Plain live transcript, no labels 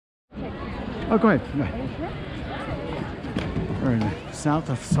Oh, go ahead. Go ahead. We're in south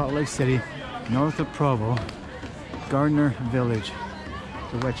of Salt Lake City, north of Provo, Gardner Village,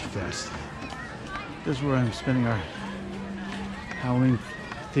 the Witch Fest. This is where I'm spending our Halloween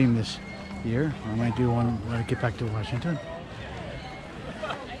theme this year. I might do one when I get back to Washington.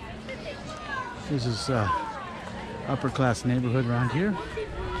 This is upper class neighborhood around here.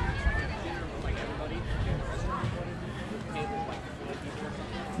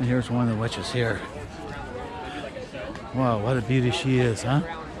 And here's one of the witches here. Wow, what a beauty she is, huh?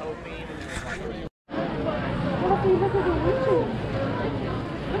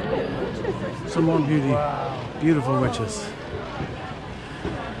 Some more beauty, beautiful witches.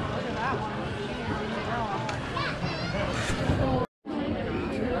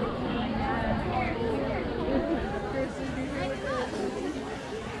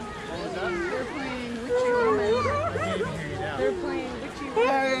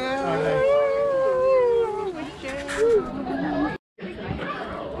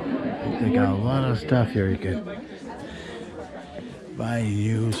 They got a lot of stuff here you could buy and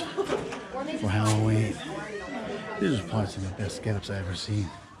use for Halloween. These are probably some of the best get-ups I've ever seen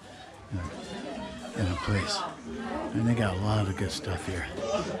in a place. And they got a lot of good stuff here.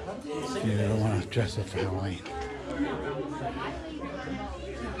 If you don't want to dress up for Halloween.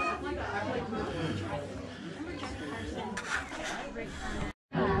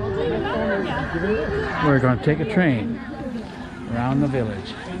 We're going to take a train around the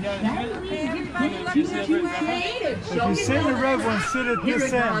village. If you sit in the red one, sit at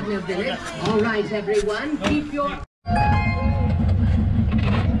this end. All right, everyone, keep your...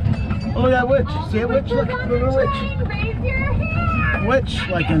 Oh, that witch. See a witch? Look at the little witch. Raise your hand. Witch,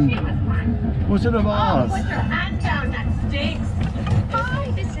 like in Wizard of Oz. Put your hand down, that stinks.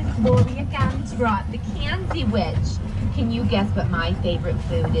 Hi, this is Gloria Gamstrot, the Candy Witch. Can you guess what my favorite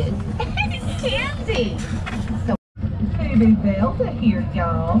food is? Candy. So Baby Velvet here,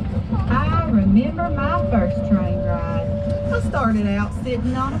 y'all. I remember my first train ride. I started out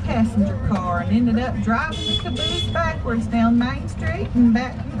sitting on a passenger car and ended up driving the caboose backwards down Main Street and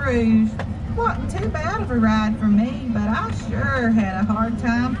back to Bruges. Wasn't too bad of a ride for me, but I sure had a hard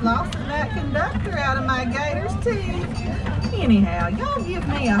time flossing that conductor out of my gator's teeth. Anyhow, y'all give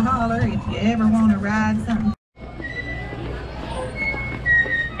me a holler if you ever want to ride something.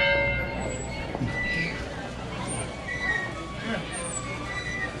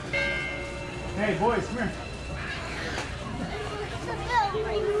 Hey, boys, come here.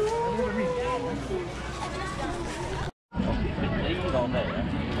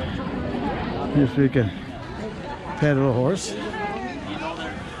 Here's so you can pet a little horse. And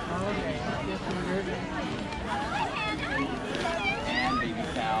baby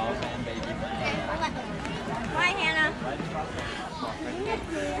cows and baby Bye, Hannah.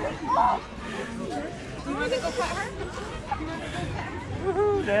 You want to go pet her?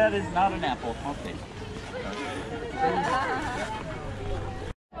 Woohoo, that is not an apple. Okay.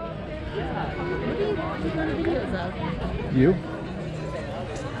 You?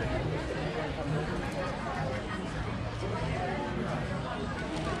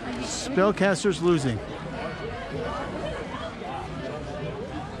 Spellcaster's losing.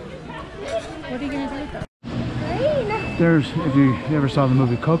 What are you going to do with them? There's, if you ever saw the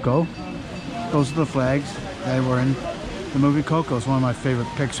movie Coco, those are the flags that were in the movie Coco. It's one of my favorite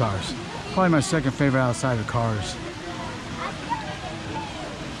Pixar's. Probably my second favorite outside of Cars.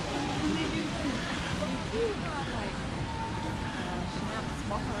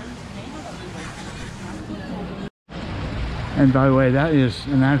 And by the way, that is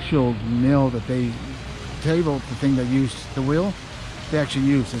an actual mill that they, the thing that used the wheel, they actually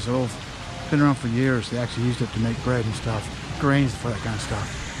used. It's old, been around for years. They actually used it to make bread and stuff, grains for that kind of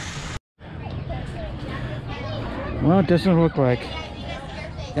stuff. Well, it doesn't look like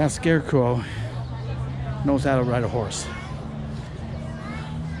that scarecrow knows how to ride a horse.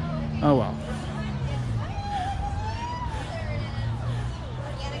 Oh well.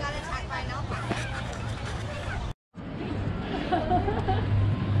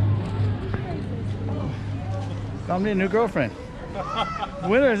 Found me a new girlfriend.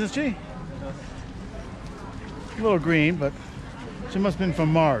 Winter, isn't she? A little green, but she must have been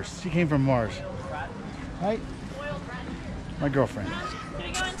from Mars. She came from Mars. Right? My girlfriend.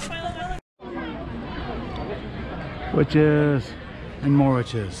 Witches and more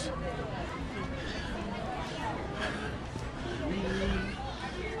witches.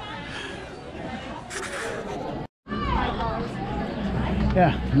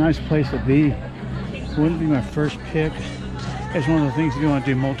 Yeah, nice place to be. Wouldn't be my first pick. It's one of the things if you want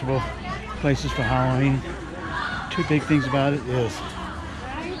to do multiple places for Halloween. Two big things about it is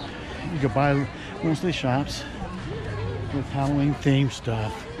You can buy mostly shops with Halloween themed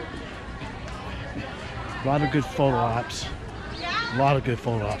stuff. A lot of good photo ops. A lot of good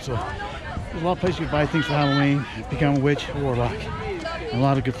photo ops. So there's a lot of places you can buy things for Halloween, become a witch, warlock, and a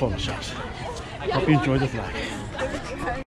lot of good photo shops. Hope you enjoy the vlog.